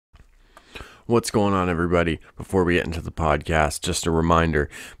What's going on, everybody? Before we get into the podcast, just a reminder,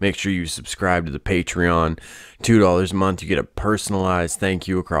 make sure you subscribe to the Patreon. $2 a month, you get a personalized thank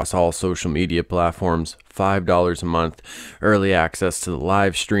you across all social media platforms. $5 a month, early access to the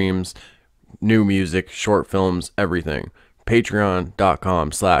live streams, new music, short films, everything.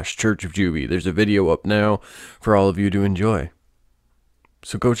 Patreon.com/Church of Juvie. There's a video up now for all of you to enjoy.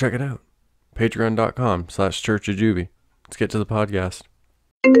 So go check it out. Patreon.com/Church of Juvie. Let's get to the podcast.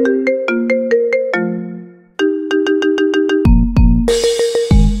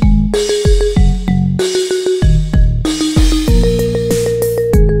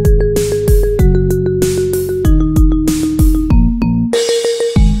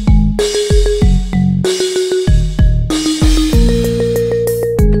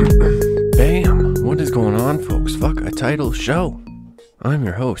 Bam! What is going on, folks? Fuck a title show. I'm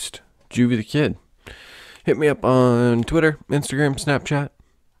your host, JuvyThaKid. Hit me up on Twitter, Instagram, Snapchat,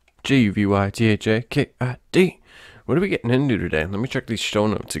 JuvyThaKid. What are we getting into today? Let me check these show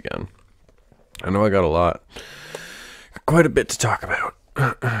notes again. I know I got a lot. Quite a bit to talk about.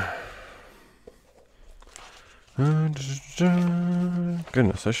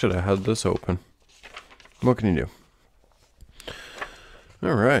 Goodness, I should have had this open. What can you do?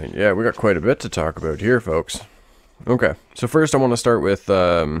 Alright, yeah, we got quite a bit to talk about here, folks. Okay, so first I want to start with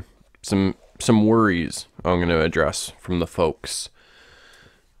some worries I'm going to address from the folks.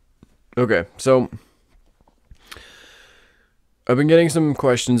 Okay, so I've been getting some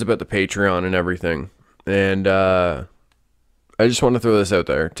questions about the Patreon and everything, and I just want to throw this out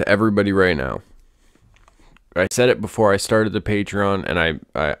there to everybody right now. I said it before I started the Patreon, and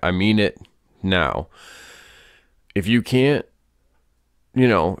I mean it now. If you can't,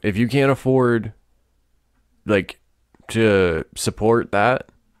 if you can't afford, like, to support that,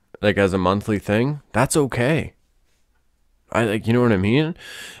 like, as a monthly thing, that's okay. You know what I mean?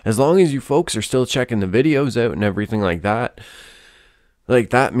 As long as you folks are still checking the videos out and everything like that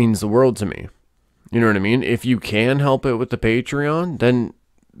means the world to me. You know what I mean? If you can help it with the Patreon, then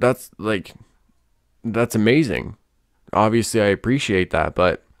that's amazing. Obviously, I appreciate that,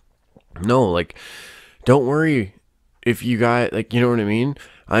 but no, like, don't worry if you got, like, you know what I mean?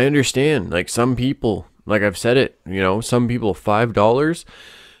 I understand, like, some people, like I've said it, some people, $5,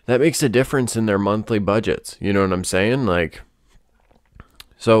 that makes a difference in their monthly budgets. You know what I'm saying? Like,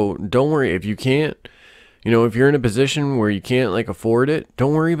 so don't worry if you can't, if you're in a position where you can't, like, afford it,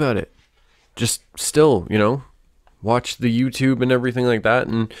 don't worry about it. Just still, watch the YouTube and everything like that,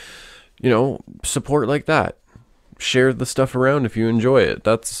 and, support like that. Share the stuff around if you enjoy it.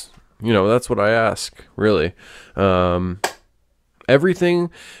 That's what I ask, really.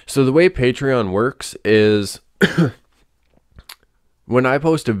 Everything. So the way Patreon works is when I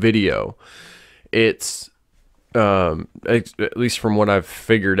post a video, it's at least from what I've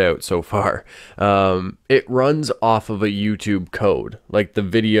figured out so far, it runs off of a YouTube code, like the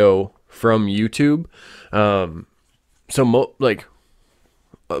video from YouTube. So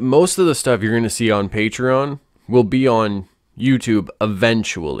most of the stuff you're going to see on Patreon will be on YouTube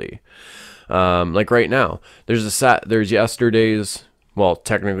eventually. Like right now, there's yesterday's, well,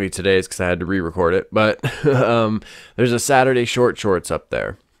 technically today's because I had to re-record it, but there's a Saturday shorts up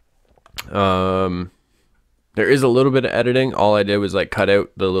there. There is a little bit of editing. All I did was, like, cut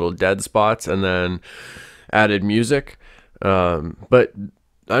out the little dead spots and then added music. But I'm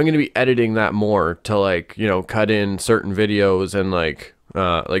going to be editing that more to, like, cut in certain videos and like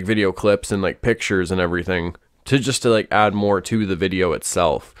video clips and, like, pictures and everything to like add more to the video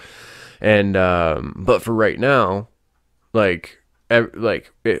itself. And but for right now, if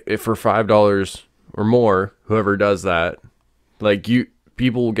for $5 or more, whoever does that, like,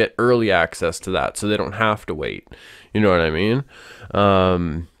 people will get early access to that, so they don't have to wait. You know what I mean?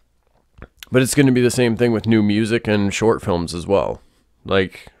 But it's going to be the same thing with new music and short films as well.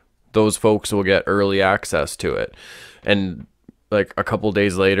 Like, those folks will get early access to it, and, like, a couple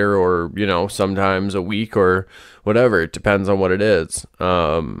days later, or sometimes a week or whatever. It depends on what it is.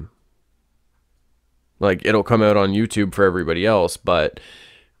 Like, it'll come out on YouTube for everybody else, but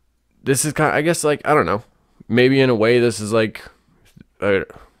this is kind of, I guess, like, I don't know. Maybe in a way this is like, I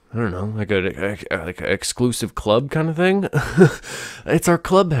don't know, like an exclusive club kind of thing. It's our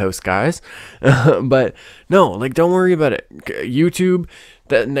clubhouse, guys. But no, like, don't worry about it. YouTube,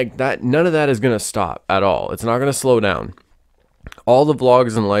 that none of that is going to stop at all. It's not going to slow down. All the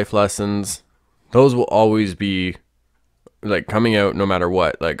vlogs and life lessons, those will always be, like, coming out no matter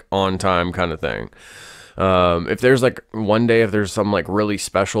what, like, on time kind of thing. If there's, like, one day, if there's some, like, really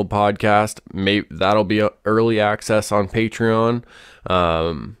special podcast, maybe that'll be early access on Patreon.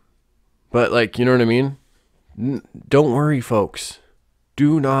 But, like, you know what I mean? Don't worry, folks.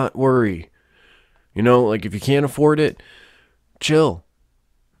 Do not worry. You know, like if you can't afford it, chill.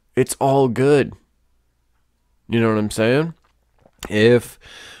 It's all good. You know what I'm saying? If,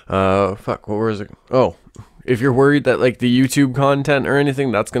 fuck, what was it? Oh, if you're worried that like the YouTube content or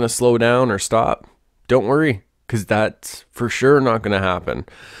anything that's going to slow down or stop, don't worry, because that's for sure not going to happen.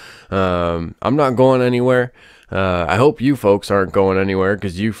 I'm not going anywhere. I hope you folks aren't going anywhere,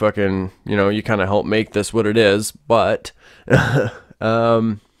 because you fucking, you know, you kind of help make this what it is. But, yeah,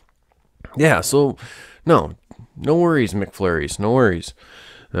 so no worries, Mcflurries, no worries.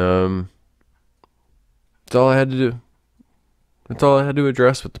 That's all I had to do. That's all I had to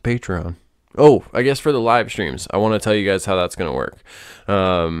address with the Patreon. Oh, I guess for the live streams, I want to tell you guys how that's going to work.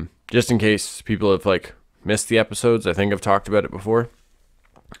 Just in case people have like missed the episodes, I think I've talked about it before.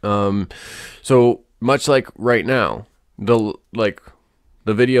 So much like right now, the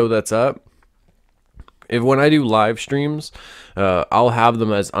video that's up, when I do live streams, I'll have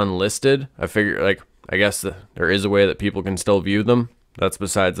them as unlisted. I figure, like, I guess there is a way that people can still view them. That's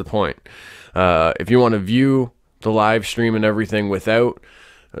besides the point. If you want to view the live stream and everything without,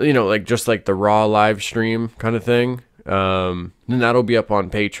 you know, like just like the raw live stream kind of thing, then that'll be up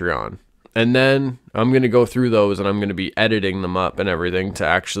on Patreon. And then I'm going to go through those and I'm going to be editing them up and everything to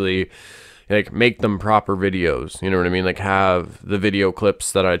actually like make them proper videos. You know what I mean? Like have the video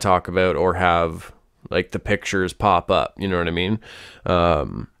clips that I talk about, or have like the pictures pop up. You know what I mean?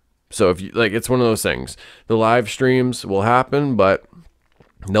 So if you like, it's one of those things. The live streams will happen, but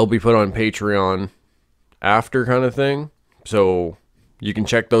they'll be put on Patreon after, kind of thing. So you can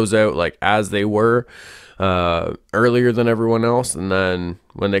check those out like as they were earlier than everyone else, and then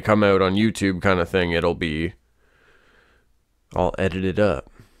when they come out on YouTube, kind of thing, it'll be all edited up.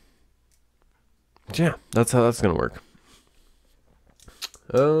 But yeah, that's how that's gonna work.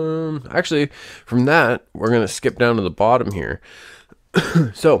 Actually, from that, we're gonna skip down to the bottom here.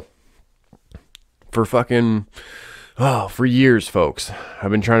 So for years, folks,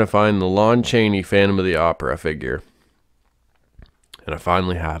 I've been trying to find the Lon Chaney Phantom of the Opera figure, and I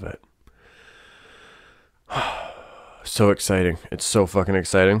finally have it. So exciting. It's so fucking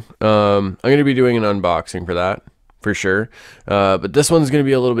exciting. I'm going to be doing an unboxing for that, for sure. But this one's going to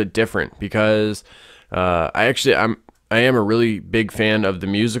be a little bit different, because I am a really big fan of the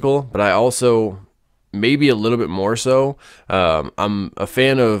musical, but I also, maybe a little bit more so, I'm a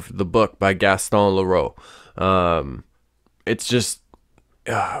fan of the book by Gaston Leroux. It's just,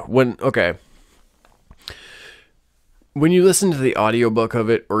 when you listen to the audiobook of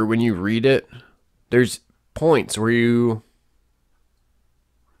it, or when you read it, there's points where you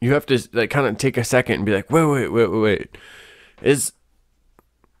have to like kind of take a second and be like, wait. Is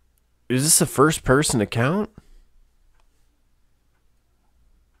this a first person account?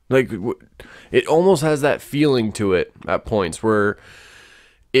 Like, it almost has that feeling to it at points where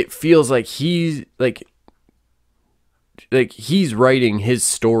it feels like he's writing his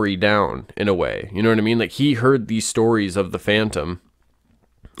story down in a way. You know what I mean? Like, he heard these stories of the Phantom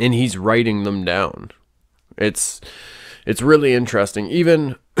and he's writing them down. It's really interesting.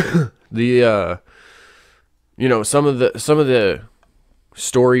 Even the you know, some of the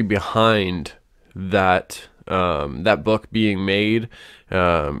story behind that that book being made,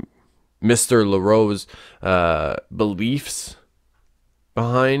 Mr. Leroux's beliefs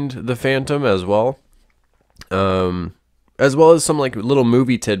behind the Phantom as well. As well as some like little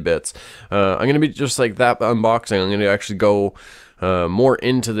movie tidbits. I'm going to be just like that unboxing. I'm going to actually go more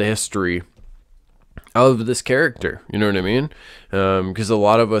into the history of this character. You know what I mean? Because a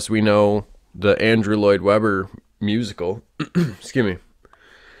lot of us, we know the Andrew Lloyd Webber musical. Excuse me.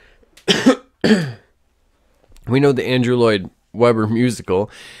 We know the Andrew Lloyd Webber musical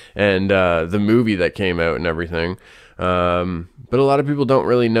and the movie that came out and everything. But a lot of people don't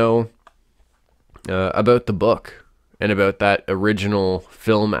really know about the book and about that original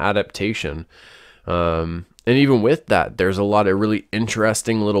film adaptation. And even with that, there's a lot of really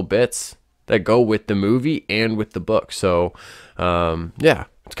interesting little bits that go with the movie and with the book. So, yeah,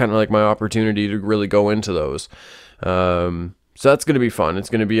 it's kind of like my opportunity to really go into those. So that's going to be fun. It's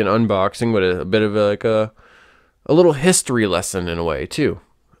going to be an unboxing, but a bit of a little history lesson in a way too.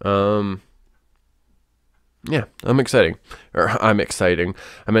 Yeah, I'm exciting. I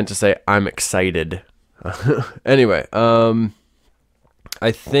meant to say I'm excited. Anyway, I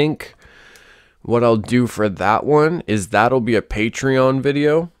think what I'll do for that one is that'll be a Patreon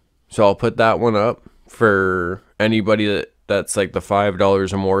video. So I'll put that one up for anybody that's like the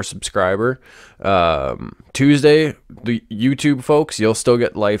 $5 or more subscriber. Tuesday, the YouTube folks, you'll still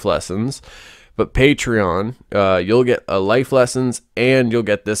get life lessons. But Patreon, you'll get a life lessons and you'll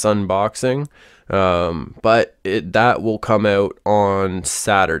get this unboxing. But that will come out on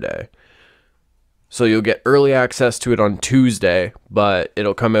Saturday. So you'll get early access to it on Tuesday, but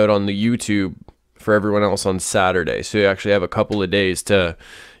it'll come out on the YouTube for everyone else on Saturday. So you actually have a couple of days to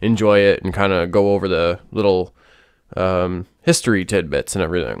enjoy it and kind of go over the little history tidbits and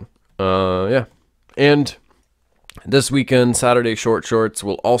everything. Yeah. And this weekend, Saturday Short Shorts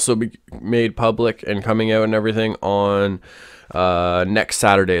will also be made public and coming out and everything on next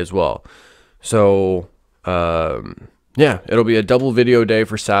Saturday as well. So, yeah, it'll be a double video day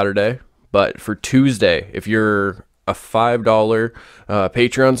for Saturday. But for Tuesday, if you're a $5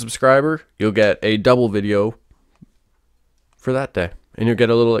 Patreon subscriber, you'll get a double video for that day. And you'll get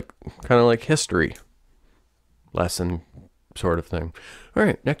a little, like, kind of like history lesson sort of thing. All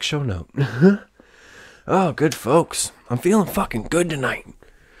right, next show note. Oh, good folks. I'm feeling fucking good tonight.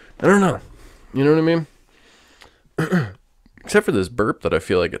 I don't know. You know what I mean? Except for this burp that I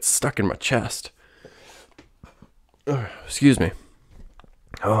feel like it's stuck in my chest. Excuse me.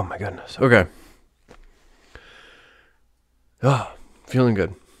 Oh my goodness. Okay. Oh, feeling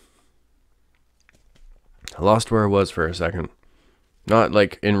good. I lost where I was for a second. Not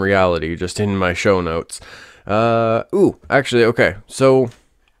like in reality, just in my show notes. Actually, okay. So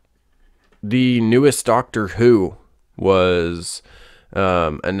the newest Doctor Who was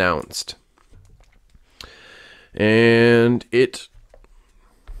announced. And it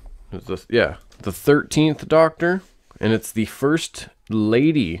was the 13th Doctor, and it's the first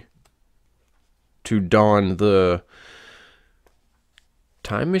lady to don the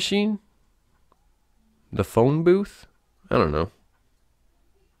time machine? The phone booth? I don't know.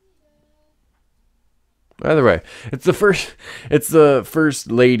 Either way, it's the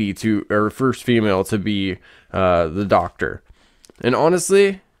first lady to, or first female to be the Doctor. And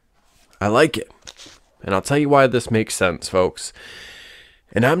honestly, I like it. And I'll tell you why this makes sense, folks.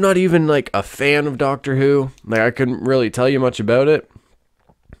 And I'm not even like a fan of Doctor Who. Like, I couldn't really tell you much about it,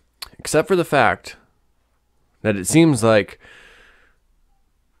 except for the fact that it seems like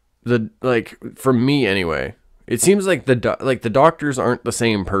for me anyway, it seems like the doctors aren't the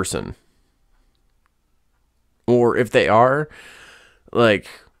same person. Or if they are, like,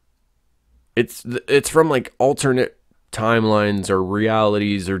 it's from like alternate timelines or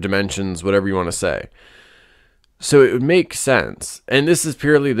realities or dimensions, whatever you want to say. So it would make sense. And this is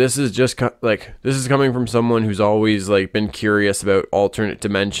coming from someone who's always like been curious about alternate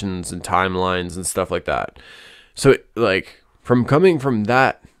dimensions and timelines and stuff like that. So coming from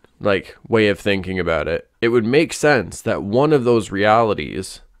that like way of thinking about it, it would make sense that one of those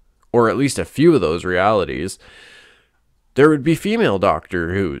realities, or at least a few of those realities, there would be female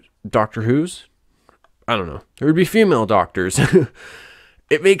Doctor Who's? I don't know. There would be female doctors.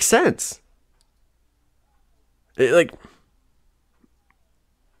 It makes sense. It's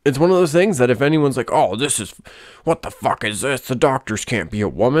one of those things that if anyone's like, oh, what the fuck is this? The doctors can't be a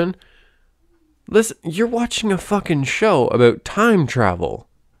woman. Listen, you're watching a fucking show about time travel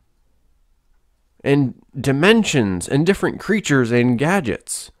and dimensions and different creatures and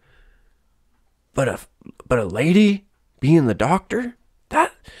gadgets. But a lady being the Doctor?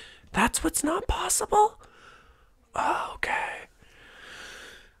 That's what's not possible? Oh, okay.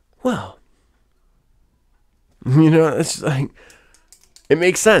 Well, it's like, it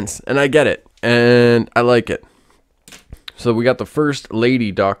makes sense, and I get it, and I like it. So we got the first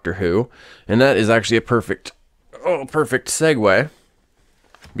lady Doctor Who, and that is actually a perfect segue,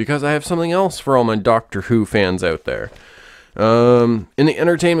 because I have something else for all my Doctor Who fans out there. In the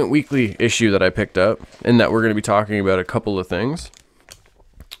Entertainment Weekly issue that I picked up, and that we're going to be talking about a couple of things.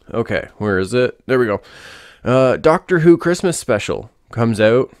 Okay, where is it? There we go. Doctor Who Christmas Special comes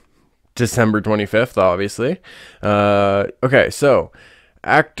out December 25th, obviously. Okay, so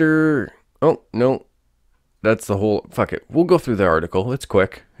actor... Oh, no. That's the whole... Fuck it. We'll go through the article. It's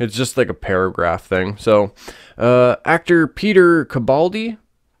quick. It's just like a paragraph thing. So, actor Peter Capaldi?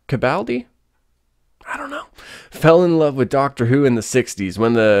 I don't know. Fell in love with Doctor Who in the 60s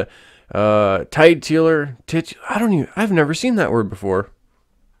when the I've never seen that word before.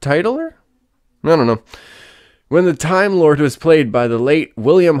 Titler? I don't know. When the Time Lord was played by the late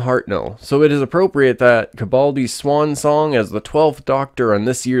William Hartnell. So it is appropriate that Capaldi's swan song as the 12th Doctor on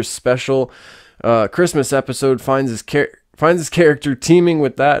this year's special Christmas episode finds his character teaming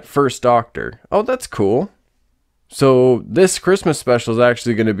with that first Doctor. Oh, that's cool. So this Christmas special is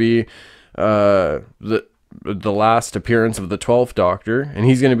actually going to be the last appearance of the 12th Doctor, and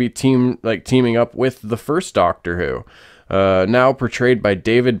he's going to be teaming up with the first Doctor Who, now portrayed by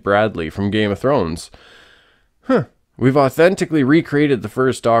David Bradley from Game of Thrones. We've authentically recreated the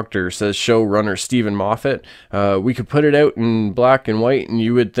first Doctor, says showrunner Stephen Moffat. We could put it out in black and white and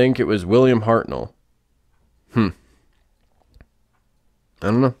you would think it was William Hartnell. I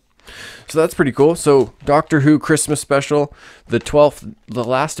don't know. So that's pretty cool. So Doctor Who Christmas special, the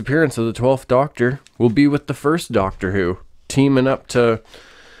last appearance of the 12th Doctor will be with the first Doctor Who, teaming up to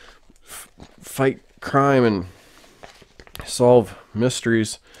fight crime and solve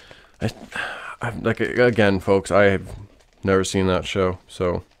mysteries. Again, folks, I have never seen that show,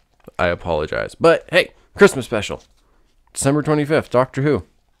 so I apologize. But hey, Christmas special, December 25th, Doctor Who.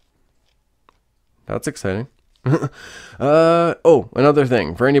 That's exciting. Another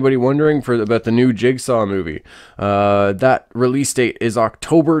thing for anybody wondering about the new Jigsaw movie, that release date is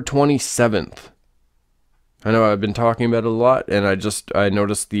October 27th. I know I've been talking about it a lot, and I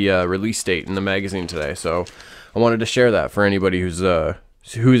noticed the release date in the magazine today, so I wanted to share that for anybody who's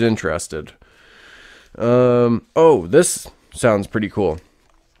interested. This sounds pretty cool.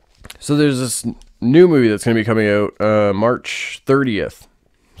 So there's this new movie that's going to be coming out March 30th.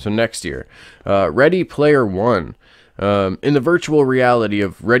 So next year, Ready Player One. In the virtual reality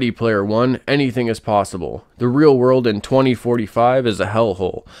of Ready Player One, anything is possible. The real world in 2045 is a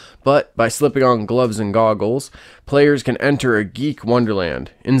hellhole. But by slipping on gloves and goggles, players can enter a geek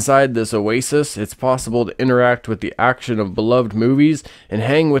wonderland. Inside this oasis, it's possible to interact with the action of beloved movies and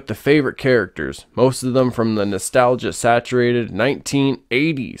hang with the favorite characters, most of them from the nostalgia-saturated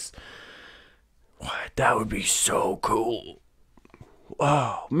 1980s. What? That would be so cool.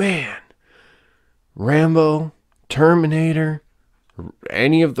 Oh, man. Rambo, Terminator,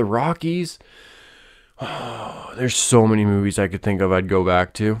 any of the Rockies. Oh, there's so many movies I could think of I'd go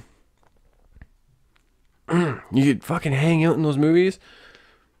back to. You could fucking hang out in those movies?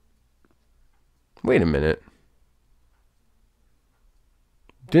 Wait a minute.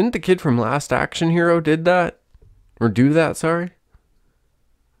 Didn't the kid from Last Action Hero did that? Or do that, sorry?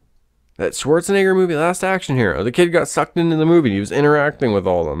 That Schwarzenegger movie, Last Action Hero. The kid got sucked into the movie. He was interacting with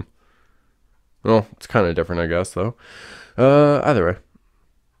all of them. Well, it's kind of different, I guess, though. Either way.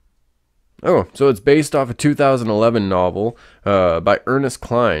 Oh, so it's based off a 2011 novel by Ernest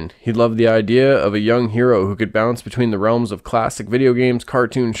Cline. He loved the idea of a young hero who could bounce between the realms of classic video games,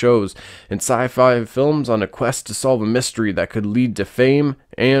 cartoon shows, and sci-fi films on a quest to solve a mystery that could lead to fame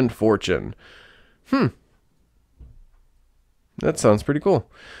and fortune. That sounds pretty cool.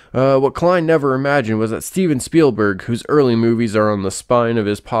 What Klein never imagined was that Steven Spielberg, whose early movies are on the spine of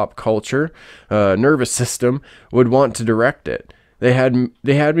his pop culture nervous system, would want to direct it. They had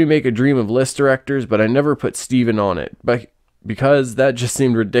me make a dream of list directors, but I never put Steven on it, because that just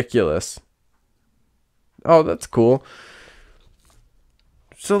seemed ridiculous. Oh, that's cool.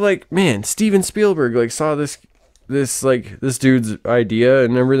 So, like, man, Steven Spielberg, like, saw this dude's idea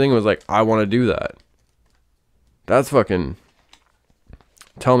and everything, was like, I want to do that. That's fucking...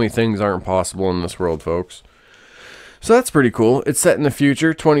 Tell me things aren't possible in this world, folks. So that's pretty cool. It's set in the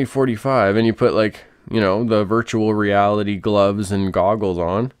future, 2045, and you put, like, you know, the virtual reality gloves and goggles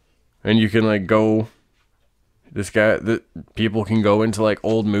on, and you can, like, go... people can go into, like,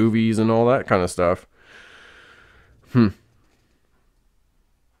 old movies and all that kind of stuff.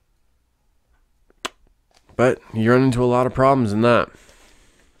 But you run into a lot of problems in that.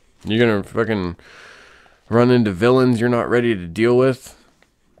 You're gonna fucking run into villains you're not ready to deal with.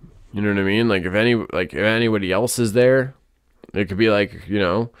 You know what I mean? Like, if anybody else is there, it could be like, you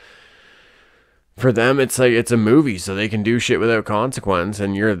know, for them, it's like, it's a movie, so they can do shit without consequence,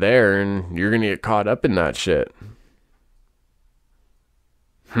 and you're there, and you're gonna get caught up in that shit.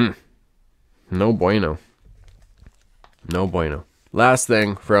 No bueno. No bueno. Last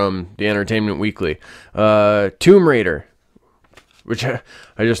thing from the Entertainment Weekly. Tomb Raider. Which I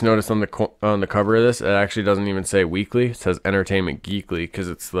just noticed on the cover of this, it actually doesn't even say weekly. It says Entertainment Geekly because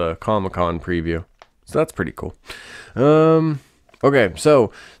it's the Comic-Con preview. So that's pretty cool. Okay,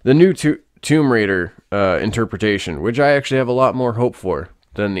 so the new Tomb Raider interpretation, which I actually have a lot more hope for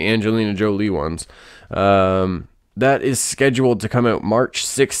than the Angelina Jolie ones. That is scheduled to come out March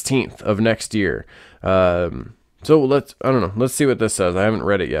 16th of next year. So let's see what this says. I haven't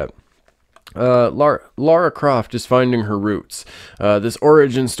read it yet. Lara Croft is finding her roots. This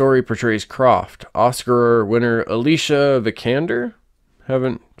origin story portrays Croft, Oscar winner Alicia Vikander.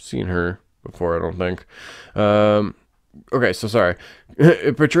 Haven't seen her before, I don't think. Okay, so sorry.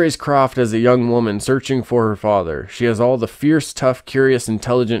 It portrays Croft as a young woman searching for her father. She has all the fierce, tough, curious,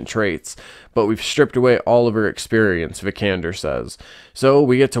 intelligent traits, but we've stripped away all of her experience, Vikander says. So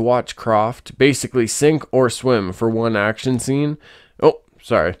we get to watch Croft basically sink or swim for one action scene.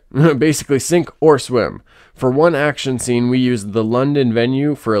 Basically sink or swim. For one action scene, we used the London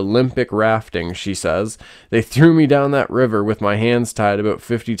venue for Olympic rafting, she says. They threw me down that river with my hands tied about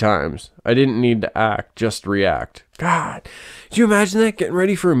 50 times. I didn't need to act, just react. God, can you imagine that? Getting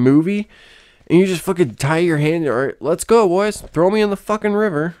ready for a movie, and you just fucking tie your hand. All right, let's go, boys. Throw me in the fucking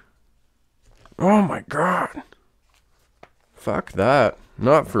river. Oh my god. Fuck that.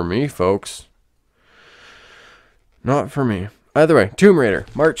 Not for me, folks. Not for me. Either way, Tomb Raider,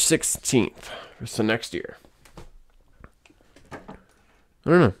 March 16th. So next year. I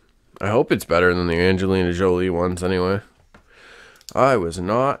don't know. I hope it's better than the Angelina Jolie ones anyway. I was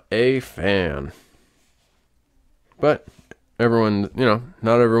not a fan. But everyone,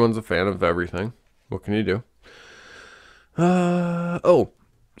 not everyone's a fan of everything. What can you do?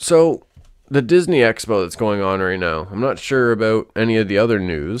 So the Disney Expo that's going on right now. I'm not sure about any of the other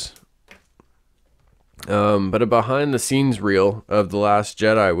news. But a behind the scenes reel of The Last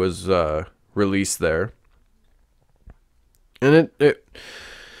Jedi was released there. And there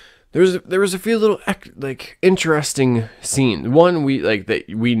was a few little interesting scenes. One,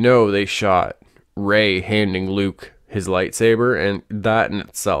 we know they shot Rey handing Luke his lightsaber, and that in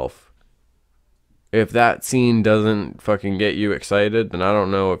itself, if that scene doesn't fucking get you excited, then I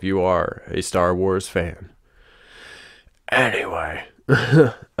don't know if you are a Star Wars fan. Anyway,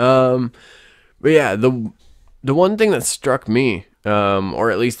 but yeah, the one thing that struck me,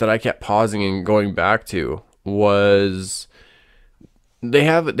 or at least that I kept pausing and going back to, was they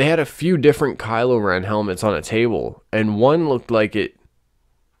had a few different Kylo Ren helmets on a table, and one literally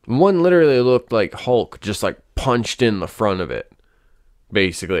looked like Hulk just like punched in the front of it,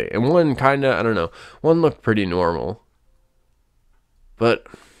 basically, and one kind of, I don't know, one looked pretty normal, but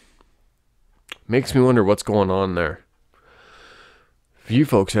makes me wonder what's going on there. If you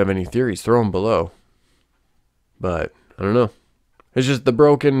folks have any theories, throw them below. But I don't know. It's just the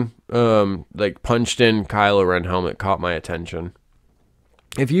broken, punched in Kylo Ren helmet caught my attention.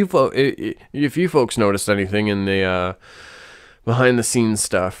 If you folks noticed anything in the behind the scenes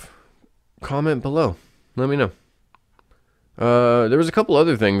stuff, comment below. Let me know. There was a couple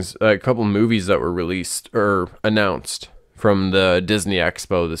other things, a couple movies that were released or announced from the Disney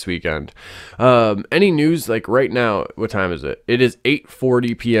Expo this weekend. Any news right now? What time is it? It is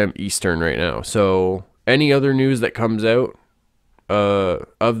 8:40 p.m. Eastern right now. So any other news that comes out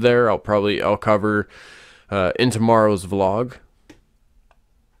of there, I'll cover in tomorrow's vlog.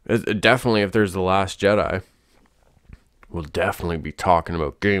 Definitely, if there's The Last Jedi, we'll definitely be talking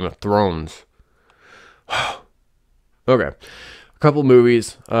about Game of Thrones. Okay, a couple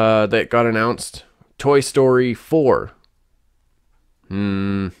movies that got announced. Toy Story 4.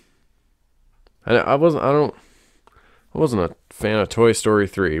 I wasn't a fan of Toy Story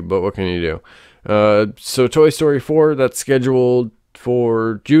 3, but what can you do? So Toy Story 4, that's scheduled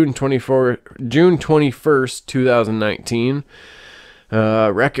for June 21st, 2019.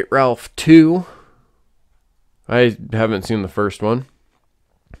 Wreck-It Ralph 2. I haven't seen the first one.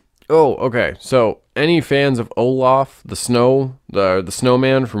 Oh, okay. So any fans of Olaf, the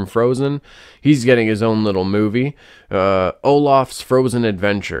snowman from Frozen, he's getting his own little movie. Olaf's Frozen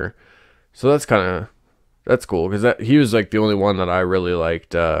Adventure. So that's cool, because he was the only one that I really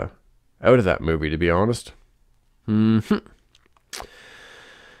liked out of that movie, to be honest. Incredibles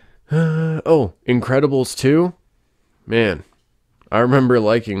 2. Man, I remember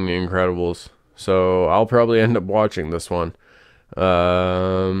liking The Incredibles, so I'll probably end up watching this one.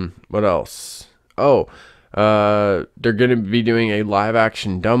 What else? They're gonna be doing a live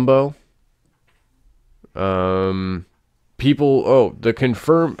action Dumbo. I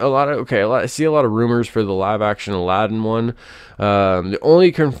see a lot of rumors for the live action Aladdin one. The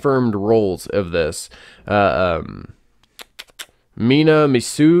only confirmed roles of this, Mina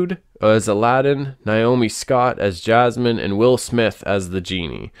Masood as Aladdin, Naomi Scott as Jasmine, and Will Smith as the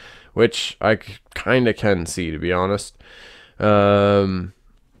genie, which I kind of can see, to be honest. Apparently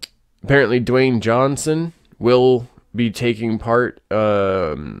Dwayne Johnson will be taking part,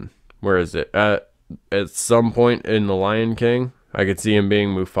 where is it? At some point in The Lion King. I could see him being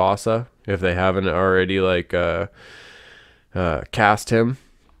Mufasa if they haven't already cast him.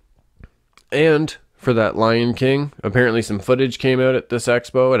 And for that Lion King, apparently some footage came out at this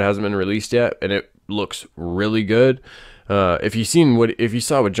expo. It hasn't been released yet, and it looks really good. If you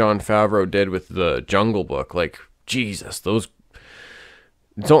saw what Jon Favreau did with the Jungle Book, Jesus,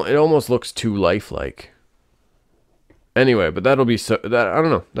 it almost looks too lifelike. Anyway, but that'll be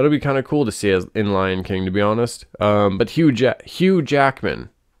that'll be kind of cool to see as in Lion King, to be honest. But Hugh Jackman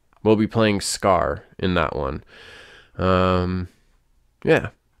will be playing Scar in that one. Yeah.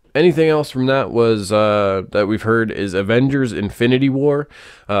 Anything else from that was that we've heard is Avengers Infinity War.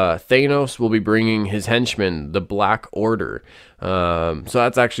 Thanos will be bringing his henchmen, the Black Order. So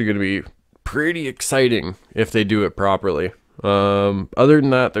that's actually going to be pretty exciting if they do it properly. Other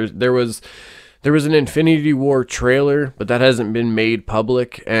than that, there was an Infinity War trailer, but that hasn't been made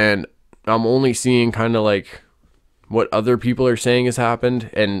public, and I'm only seeing kind of what other people are saying has happened,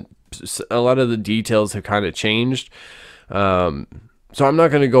 and a lot of the details have kind of changed. So I'm not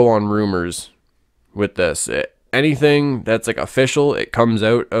going to go on rumors with this. Anything that's like official, it comes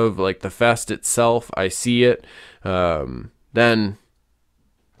out of like the fest itself. I see it. Then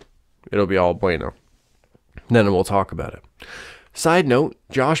it'll be all bueno. Then we'll talk about it. Side note,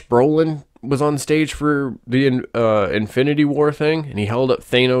 Josh Brolin was on stage for the Infinity War thing, and he held up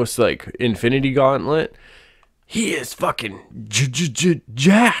Thanos' like Infinity Gauntlet. He is fucking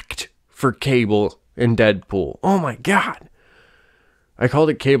jacked for Cable and Deadpool. Oh my god. I called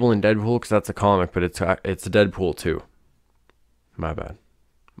it Cable and Deadpool because that's a comic, but it's Deadpool too. My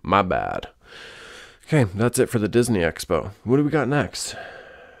bad. Okay, that's it for the Disney Expo. What do we got next?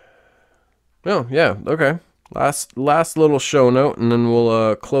 Oh, yeah, okay. Last little show note, and then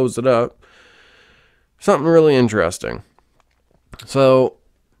we'll close it up. Something really interesting. So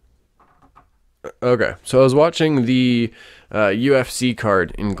I was watching the UFC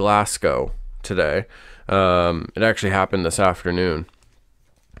card in Glasgow today. It actually happened this afternoon.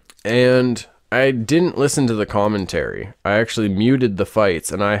 And I didn't listen to the commentary. I actually muted the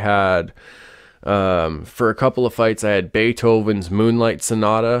fights, and I had, for a couple of fights, I had Beethoven's Moonlight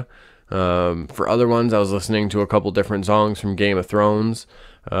Sonata. For other ones, I was listening to a couple different songs from Game of Thrones.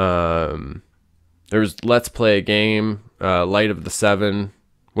 There's Let's Play a Game, Light of the Seven,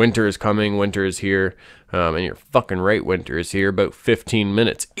 Winter is Coming, Winter is Here, and you're fucking right, winter is here, about 15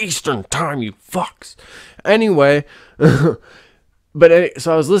 minutes Eastern time, you fucks. Anyway, so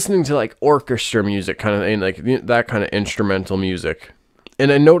I was listening to like orchestra music kind of, and like that kind of instrumental music,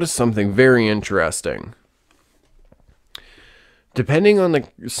 and I noticed something very interesting. Depending on the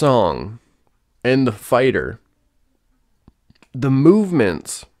song and the fighter, the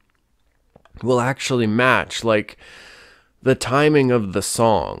movements will actually match like the timing of the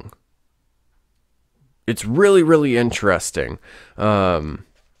song. It's really, really interesting.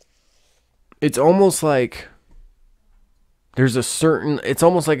 It's almost like there's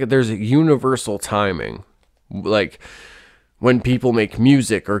a universal timing. Like when people make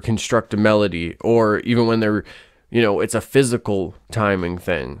music or construct a melody, or even when they're, it's a physical timing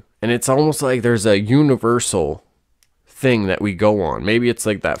thing. And it's almost like there's a universal thing that we go on. Maybe it's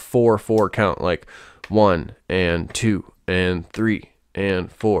like that 4/4 count, like 1 and 2 and 3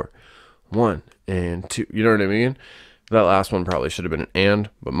 and 4, 1 and 2. You know what I mean? That last one probably should have been an and,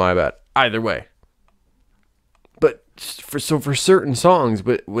 but my bad. Either way. But for certain songs,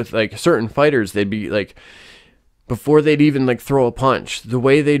 but with like certain fighters, they'd be like, before they'd even like throw a punch, the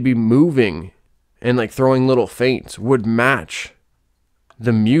way they'd be moving and like throwing little feints would match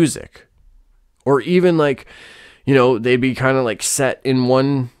the music. Or even like, they'd be kind of like set in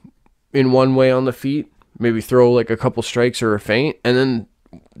one way on the feet, maybe throw like a couple strikes or a feint, and then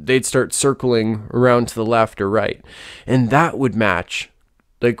they'd start circling around to the left or right. And that would match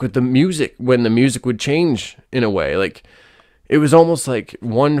like with the music, when the music would change in a way. Like it was almost like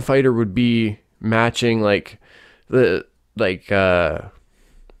one fighter would be matching like the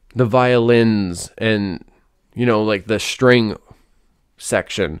violins and like the string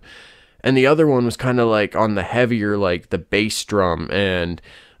section, and the other one was kind of like on the heavier, like the bass drum and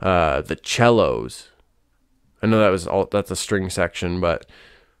the cellos. I know that's a string section, but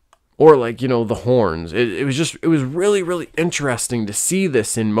or like the horns. It was really, really interesting to see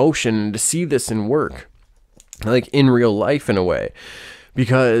this in motion and to see this in work, like in real life in a way,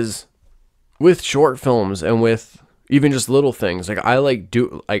 because with short films and with even just little things, like I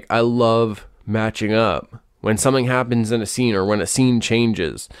love matching up when something happens in a scene or when a scene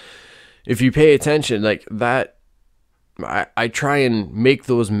changes. If you pay attention, like that, I try and make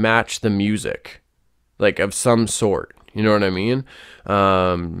those match the music, like of some sort. You know what I mean?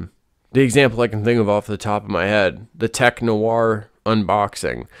 The example I can think of off the top of my head, the Tech Noir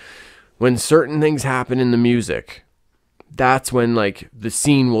unboxing. When certain things happen in the music, that's when like the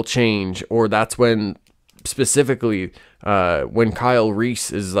scene will change, or that's when specifically when Kyle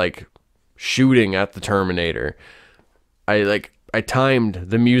Reese is like shooting at the Terminator, I timed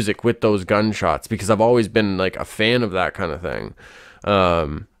the music with those gunshots because I've always been like a fan of that kind of thing.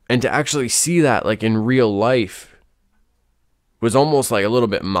 And to actually see that like in real life was almost like a little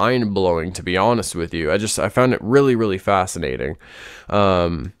bit mind blowing, to be honest with you. I found it really, really fascinating.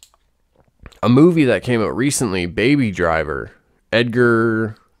 A movie that came out recently, Baby Driver,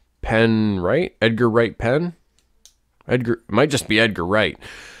 Edgar Wright Penn? It might just be Edgar Wright.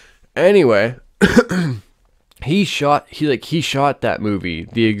 Anyway, he shot that movie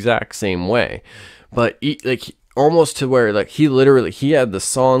the exact same way, but almost to where like he had the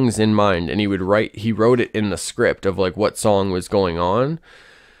songs in mind, and he wrote it in the script of like what song was going on,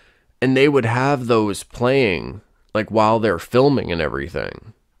 and they would have those playing like while they're filming and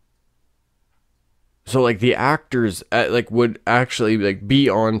everything. So like the actors like would actually like be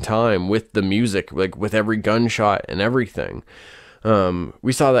on time with the music, like with every gunshot and everything.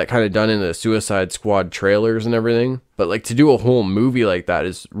 We saw that kind of done in the Suicide Squad trailers and everything, but like to do a whole movie like that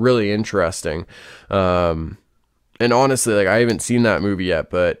is really interesting. And honestly, like I haven't seen that movie yet,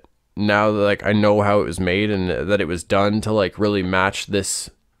 but now that like I know how it was made and that it was done to like really match this,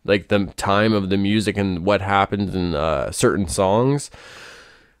 like the time of the music and what happens in certain songs.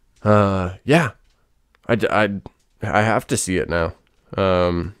 Yeah, I have to see it now.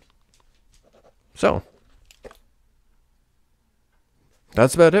 So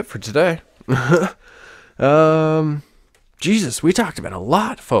that's about it for today. Jesus, we talked about a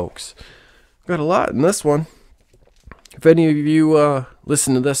lot, folks. Got a lot in this one. If any of you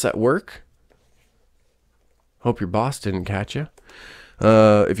listen to this at work, hope your boss didn't catch you.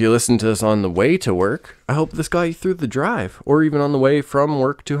 If you listen to this on the way to work, I hope this got you through the drive, or even on the way from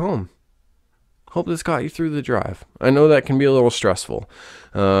work to home. Hope this got you through the drive. I know that can be a little stressful.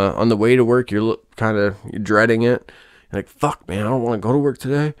 On the way to work, you're kind of dreading it. You're like, fuck, man, I don't want to go to work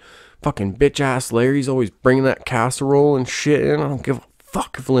today. Fucking bitch ass Larry's always bringing that casserole and shit in. I don't give a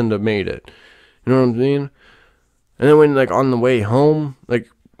fuck if Linda made it. You know what I'm saying? And then when like on the way home, like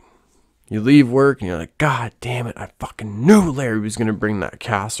you leave work and you're like, God damn it, I fucking knew Larry was gonna bring that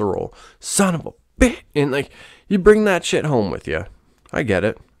casserole. Son of a bitch. And like you bring that shit home with you. I get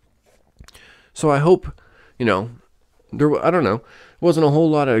it. So I hope, you know, I don't know, wasn't a whole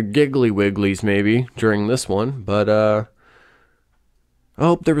lot of giggly wigglies maybe during this one, but I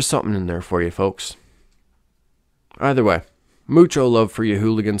hope there was something in there for you folks. Either way, mucho love for you,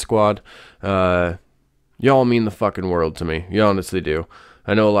 Hooligan Squad. Y'all mean the fucking world to me. You honestly do.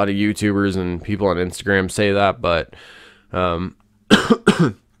 I know a lot of YouTubers and people on Instagram say that, but,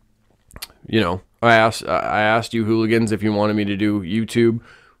 you know, I asked you hooligans if you wanted me to do YouTube.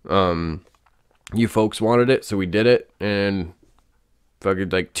 You folks wanted it, so we did it, and fucking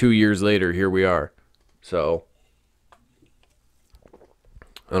like 2 years later, here we are. So,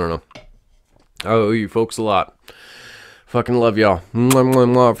 I don't know. I owe you folks a lot. Fucking love y'all. Mwah, mwah,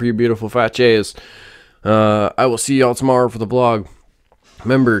 mwah for you beautiful fat jays. I will see y'all tomorrow for the vlog.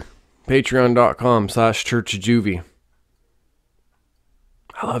 Remember, patreon.com/churchofjuvie.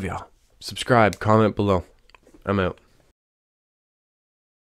 I love y'all. Subscribe, comment below. I'm out.